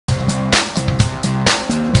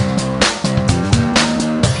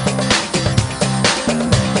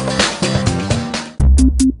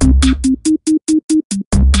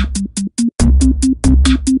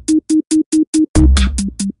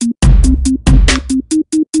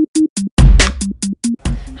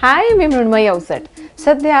हाय, मी मृण्मयी अवचट।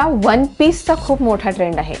 सध्या वन पीसचा खूप मोठा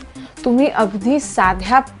ट्रेंड आहे। तुम्ही अगदी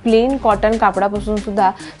साध्या प्लेन कॉटन कापडापासून सुद्धा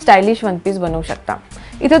स्टाइलिश वन पीस बनवू शकता।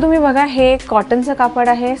 इथे तुम्ही बघा, हे कॉटनचं कापड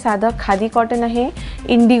आहे, साधं खादी कॉटन आहे,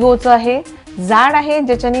 इंडिगोचं आहे, जाड आहे,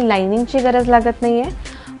 ज्याच्याने लाइनिंगची गरज लागत नाहीये।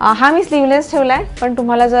 हा मी स्लीवलेस ठेवलाय, पण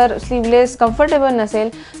तुम्हाला जर स्लीवलेस कम्फर्टेबल नसेल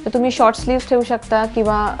तर तुम्ही शॉर्ट स्लीव्स ठेवू शकता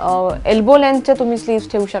किंवा एल्बो लेंथचे तुम्ही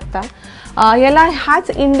स्लीव्स ठेवू शकता। याला हाच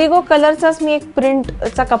इंडिगो कलरचाच मी एक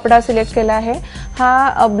प्रिंटचा कपडा सिलेक्ट केला आहे।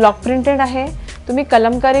 हा ब्लॉक प्रिंटेड आहे। तुम्ही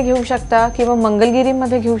कलमकारी घेऊ शकता किंवा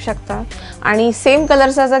मंगलगिरीमध्ये घेऊ शकता आणि सेम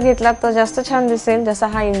कलरचा जर घेतला तर जास्त छान दिसेल, जसा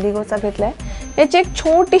हा इंडिगोचा घेतलाय। याची एक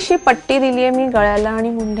छोटीशी पट्टी दिली आहे मी गळ्याला आणि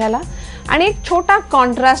मुंढ्याला आणि एक छोटा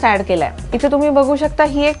कॉन्ट्रास्ट ॲड केलाय। इथे तुम्ही बघू शकता,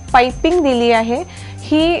 ही एक पाइपिंग दिली आहे।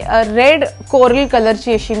 ही रेड कोरल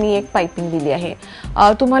कलरची अशी मी एक पाइपिंग दिली आहे।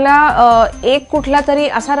 तुम्हाला एक कुठला तरी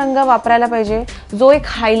असा रंग वापरायला पाहिजे जो एक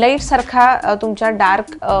हायलाइट सारखा तुमच्या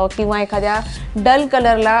डार्क किंवा एखाद्या डल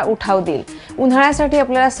कलरला उठाव देईल। उन्हाळ्यासाठी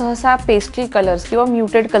आपल्याला सहसा पेस्टल कलर्स किंवा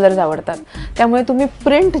म्युटेड कलर्स आवडतात, त्यामुळे तुम्ही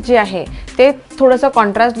प्रिंट जे आहे ते थोडंसं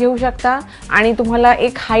कॉन्ट्रास्ट घेऊ शकता आणि तुम्हाला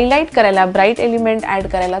एक हायलाइट करायला, ब्राईट एलिमेंट ॲड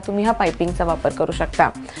करायला तुम्ही हा पाइपिंगचा वापर करू शकता।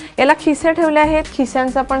 याला खिसे ठेवले आहेत।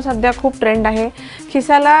 खिस्यांचा पण सध्या खूप ट्रेंड आहे।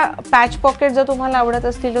 खिसाला पॅच पॉकेट जर तुम्हाला आवडत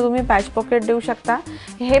असतील तर तुम्ही पॅच पॉकेट देऊ शकता।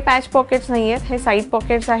 हे पॅच पॉकेट्स नाही आहेत, हे साईड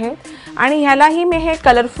पॉकेट्स आहेत आणि ह्यालाही मी हे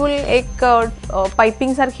कलरफुल एक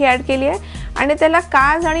पाइपिंग सारखी ॲड केली आहे आणि त्याला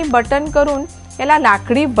काज आणि बटन करून याला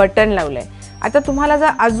लाकडी बटन लावलंय। आता तुम्हाला जर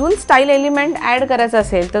अजून स्टाईल एलिमेंट ॲड करायचं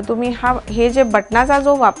असेल तर तुम्ही हे जे बटनाचा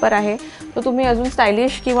जो वापर आहे तो तुम्ही अजून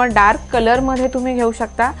स्टाइलिश किंवा डार्क कलरमध्ये तुम्ही घेऊ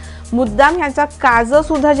शकता। मुद्दाम ह्याचा काज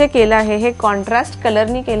सुद्धा जे केलं आहे हे कॉन्ट्रास्ट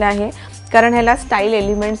कलरनी केलं आहे, कारण ह्याला स्टाईल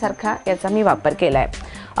एलिमेंट सारखा याचा मी वापर केला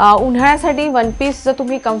आहे। उन्हाळ्यासाठी वन पीस जर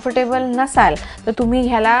तुम्ही कम्फर्टेबल नसाल तर तुम्ही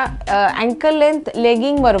ह्याला अँकल लेंथ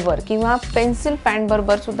लेगिंग बरोबर किंवा पेन्सिल पॅन्ट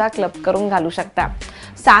बरोबर सुद्धा क्लब करून घालू शकता।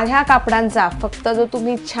 साध्या कापडांचा फक्त जर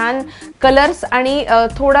तुम्ही छान कलर्स आणि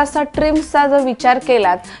थोडासा ट्रिम्सचा जर विचार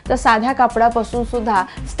केलात तर साध्या कापडापासून सुद्धा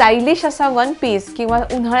स्टाइलिश असा वन पीस किंवा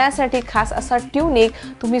उन्हाळ्यासाठी खास असा ट्यूनिक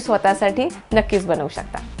तुम्ही स्वतःसाठी नक्कीच बनवू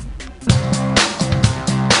शकता।